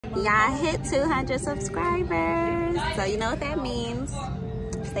Y'all hit 200 subscribers. So you know what that means.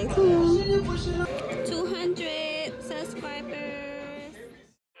 Stay tuned. 200 subscribers.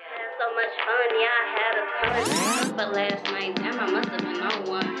 Had so much fun. Yeah, I had a ton. But last night, damn, I must have been on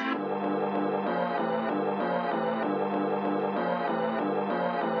one.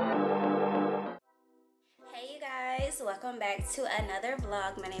 Welcome back to another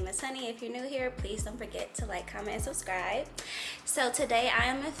vlog. My name is Honey. If you're new here, please don't forget to like, comment, and subscribe. So today I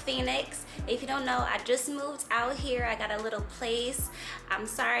am in Phoenix. If you don't know, I just moved out here. I got a little place. I'm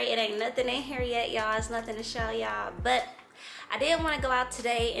sorry it ain't nothing in here yet, y'all. It's nothing to show y'all, but I did want to go out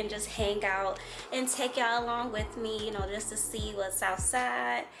today and just hang out and take y'all along with me, you know, just to see what's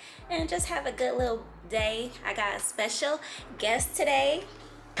outside and just have a good little day. I got a special guest today.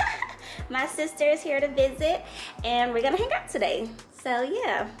 My sister is here to visit and we're gonna hang out today. So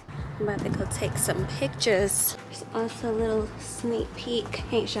yeah, I'm about to go take some pictures. There's also a little sneak peek.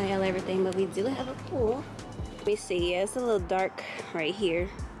 Can't show y'all everything, but we do have a pool. Let me see. Yeah, it's a little dark right here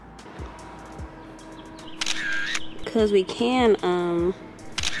because we can hold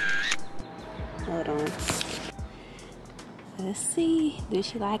on, let's see, do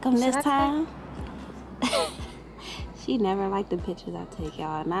she like them this time? She never liked the pictures I take,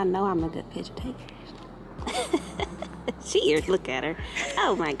 y'all, and I know I'm a good picture taker. She here, look at her.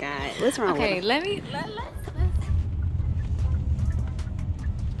 Oh my God, what's wrong with her? Okay, let's.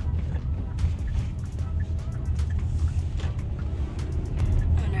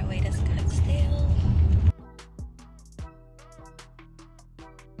 On our way to Scottsdale.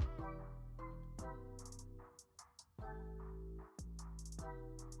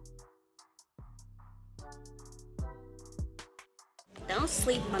 Don't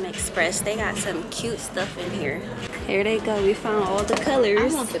sleep on Express. They got some cute stuff in here. Here they go. We found all the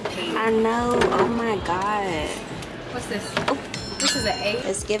colors. I want the pink. I know. Oh my God. What's this? Oh. This is an 8.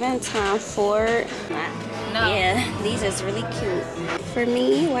 It's giving Tom Ford. No. Yeah, these is really cute. For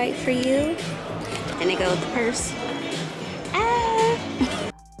me, white for you. And they go with the purse. Ah.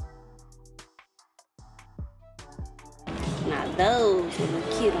 Now those will look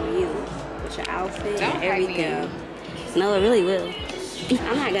cute on you with your outfit and everything. No, it really will.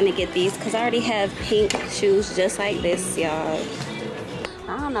 I'm not gonna get these because I already have pink shoes just like this, y'all.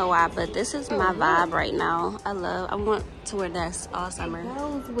 I don't know why, but this is my vibe right now. I want to wear this all summer. It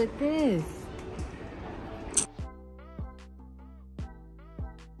goes with this.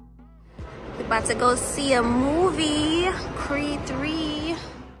 We're about to go see a movie, Creed 3.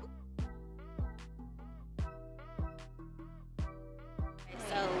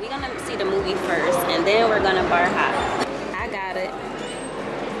 So we're gonna see the movie first, and then we're gonna bar hop. I got it.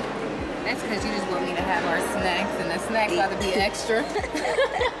 That's because you just want me to have our snacks, and the snacks about to be extra.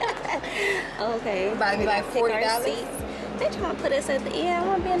 Okay. About to be like $40. They trying to put us at the end. I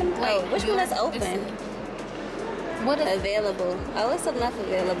want to be in the middle. Wait, which one is open? What is available? Oh, it's enough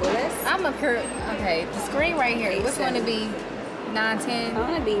available. I'm a okay. The screen right here. Which one to be? 9, 10. I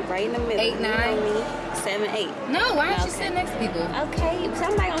want to be right in the middle. 8, 9. 7, 8. No, why don't you sit next to people? Okay,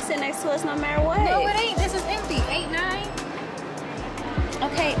 somebody gonna sit next to us no matter what. No, it ain't. This is empty. 8, 9.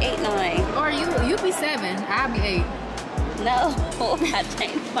 Okay, 8, 9. Or you be 7. I'll be 8. No, I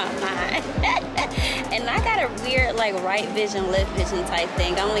changed my mind. And I got a weird like right vision, left vision type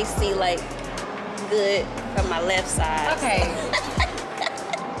thing. I only see like good from my left side. Okay.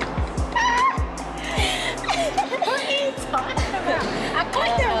 What are you talking about? I put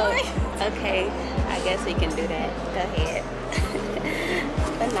that okay, I guess we can do that. Go ahead.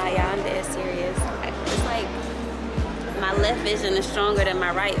 But nah, y'all, I'm dead serious. It's like my left vision is stronger than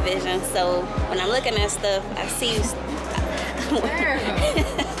my right vision, so when I'm looking at stuff, I see.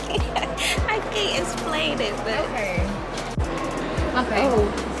 I can't explain it, but okay. Okay. Oh,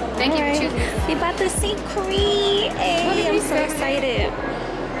 thank you for choosing. We about to see Creed. Hey, I'm so excited.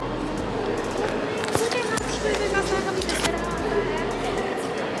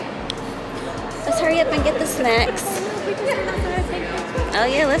 Let's hurry up and get the snacks. Oh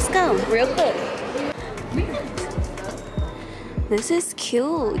yeah, let's go. Real quick. This is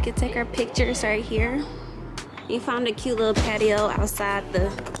cute. We can take our pictures right here. We found a cute little patio outside the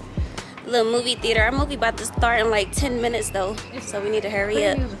little movie theater. Our movie about to start in like 10 minutes though, so we need to hurry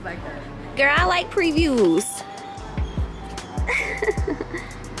up. Girl, I like previews.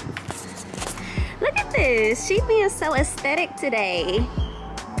 Look at this. She being so aesthetic today.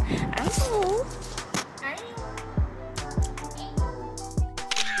 Oh.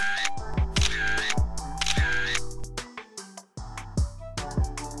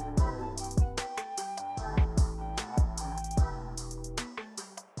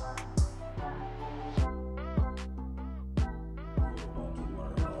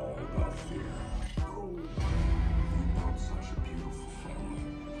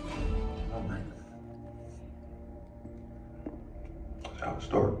 tell a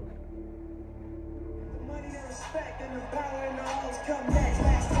story.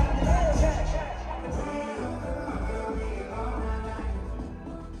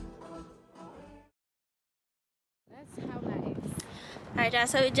 Alright, y'all,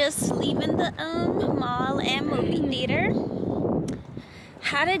 so we're just leaving the mall and movie theater.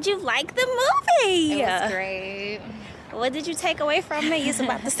 How did you like the movie? It was great. What did you take away from it? You're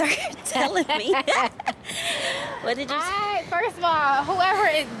about to start telling me. What did you First of all, whoever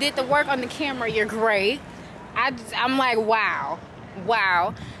did the work on the camera, you're great. I'm like, wow.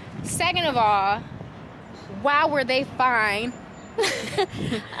 Wow. Second of all, why were they fine?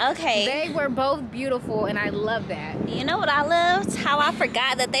 Okay. They were both beautiful, and I love that. You know what I loved? How I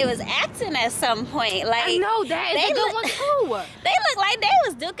forgot that they was acting at some point. Like, I know that is a good one too. They looked like they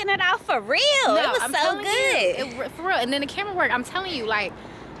was duking it out for real. No, it was so good. For real. And then the camera work, I'm telling you, like,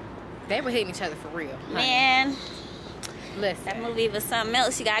 they were hitting each other for real. Man, listen, that movie was something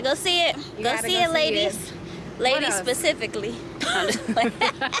else. You gotta go see it. Go see it, ladies. Ladies specifically.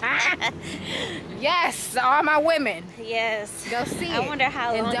 Yes, all my women. Yes. Go see it. I wonder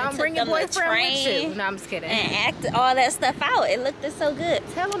how long and don't bring your boyfriend with you. No, I'm just kidding. And act all that stuff out. It looked so good.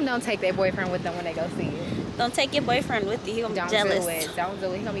 Tell them don't take their boyfriend with them when they go see it. Don't take your boyfriend with you. He gonna be jealous. Don't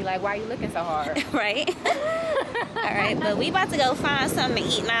do it. He gonna be like, why are you looking so hard? Right. All right, but we about to go find something to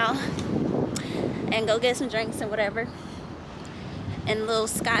eat now and go get some drinks and whatever in the little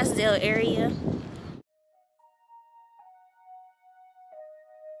Scottsdale area.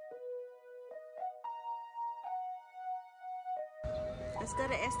 Let's go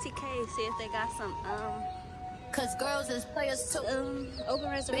to STK, see if they got some Cause girls is players too. Open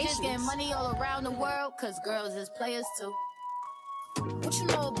reservations. Bitches getting money all around the world, cause girls is players too. What you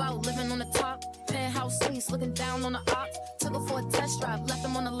know about living on the top? Penthouse suites, looking down on the ops. Took her for a test drive, left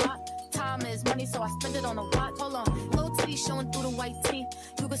them on the lot. Time is money, so I spend it on a watch. Hold on, little titty showing through the white tee.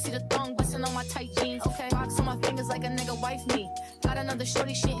 You can see the thong busting on my tight jeans. Okay, rocks on my fingers like a nigga wife me. Got another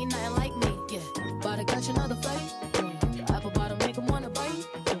shorty, she ain't nothing like me. Yeah, about to catch another flight. The apple bottom make him wanna bite.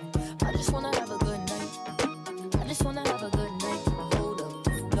 I just wanna have a good night. I just wanna have a good night. Hold up,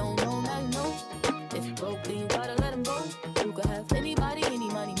 don't know, now you know. If you broke, then you gotta let him go. You could have anybody, any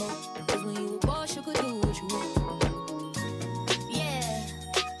money, more. Cause when you a boss, you could do what you want. Yeah,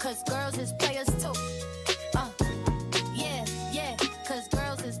 cause girls is players too. Yeah, yeah, cause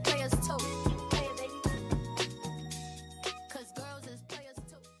girls is players too. Hey, baby. Cause girls is players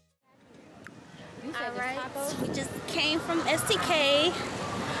too. Alright, we just came from STK.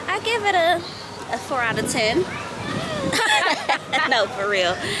 I give it a 4 out of 10. No, for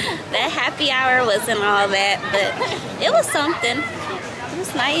real. That happy hour wasn't all that, but it was something. It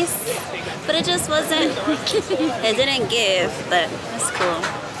was nice, but it just wasn't, it didn't give, but it's cool.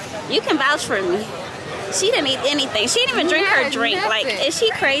 You can vouch for me. She didn't eat anything. She didn't even drink her drink. Like, is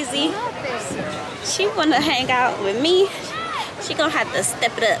she crazy? She wanna hang out with me. She gonna have to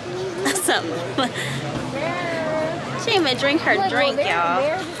step it up or something. She didn't even drink her drink, y'all.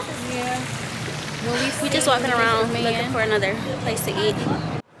 We just walking around looking for another place to eat.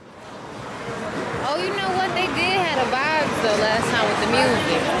 Oh, you know what? They did have the vibes though last time with the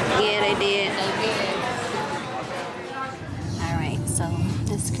music. Yeah, they did. They did. Alright, so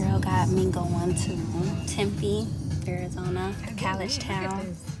this girl got me going to Tempe, Arizona, college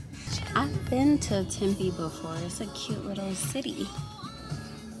town. I've been to Tempe before. It's a cute little city.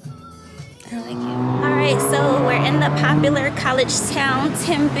 I like it. Alright, so we're in the popular college town,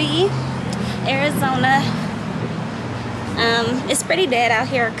 Tempe, Arizona. It's pretty dead out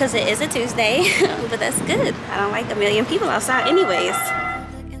here because it is a Tuesday, but that's good. I don't like a million people outside anyways.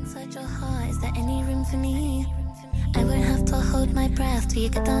 Look inside your heart, is there any room for me? I would have to hold my breath till you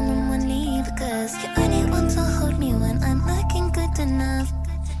get down on one knee, because you only want to hold me when I'm looking good enough.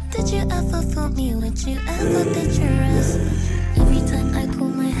 Did you ever fool me? Would you ever picture us? Every time I pull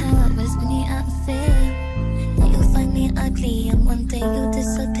my hair out, was only out of fear that you'll find me ugly and one day you'll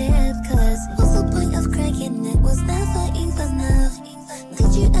disappear. Cause what's the point of crying? It was never enough.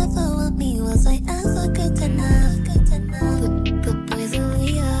 Did you ever want me? Was I ever good enough? But boys are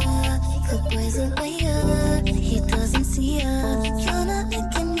weird. But boys are weird. He doesn't see her. You're not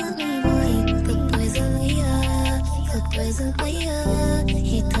making money, boy. But boys are weird. But boys are weird.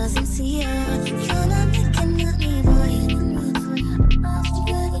 He doesn't see her. You're not making money, boy.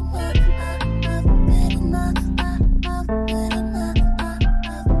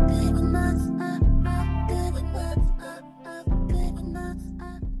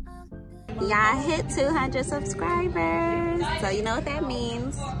 Y'all hit 200 subscribers, so you know what that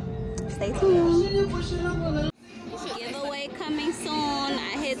means. Stay tuned. Giveaway coming soon.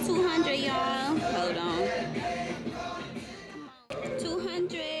 I hit 200, y'all. Hold on. 200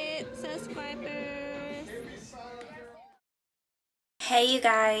 Hey you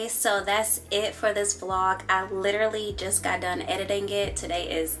guys, so that's it for this vlog. I literally just got done editing it. Today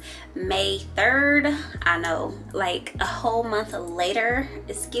is May 3rd. I know, like a whole month later.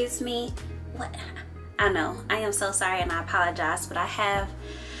 Excuse me. What? I know, I am so sorry and I apologize, but I have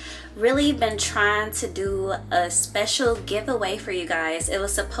really been trying to do a special giveaway for you guys. It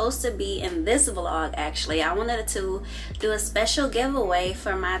was supposed to be in this vlog actually. I wanted to do a special giveaway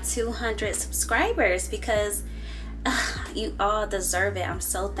for my 200 subscribers because you all deserve it. I'm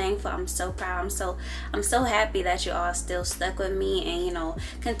so thankful. I'm so proud. I'm so happy that you all still stuck with me and, you know,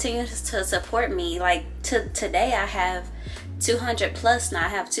 continue to support me. Like today I have 200 plus now. I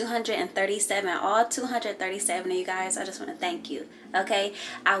have 237, all 237 of you guys. I just want to thank you. Okay,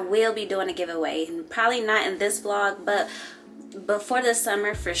 I will be doing a giveaway, probably not in this vlog, but before the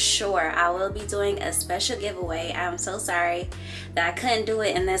summer for sure I will be doing a special giveaway. I'm so sorry that I couldn't do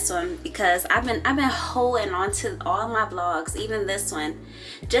it in this one because I've been holding on to all my vlogs, even this one,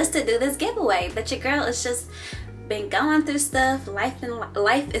 just to do this giveaway. But your girl is just been going through stuff. Life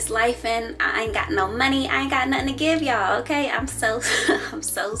is life, and I ain't got no money. I ain't got nothing to give y'all. Okay, I'm so I'm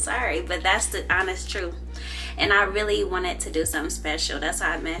so sorry, but that's the honest truth. And I really wanted to do something special. That's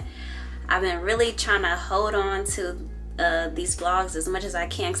why I've been really trying to hold on to these vlogs as much as I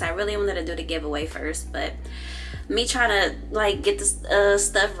can because I really wanted to do the giveaway first. But me trying to like get this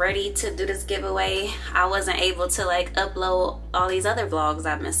stuff ready to do this giveaway, I wasn't able to like upload all these other vlogs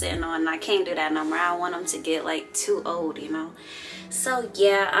I've been sitting on, and I can't do that no more. I don't want them to get like too old, you know. So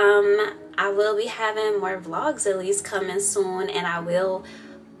yeah, I will be having more vlogs at least coming soon, and I will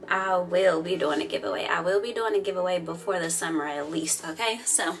be doing a giveaway. I will be doing a giveaway before the summer at least, okay?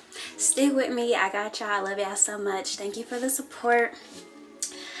 So stick with me. I got y'all. I love y'all so much. Thank you for the support.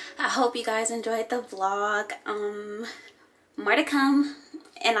 I hope you guys enjoyed the vlog. More to come,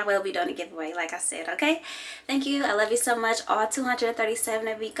 and I will be doing a giveaway like I said, okay? Thank you. I love you so much, all 237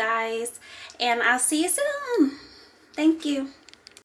 of you guys, and I'll see you soon. Thank you.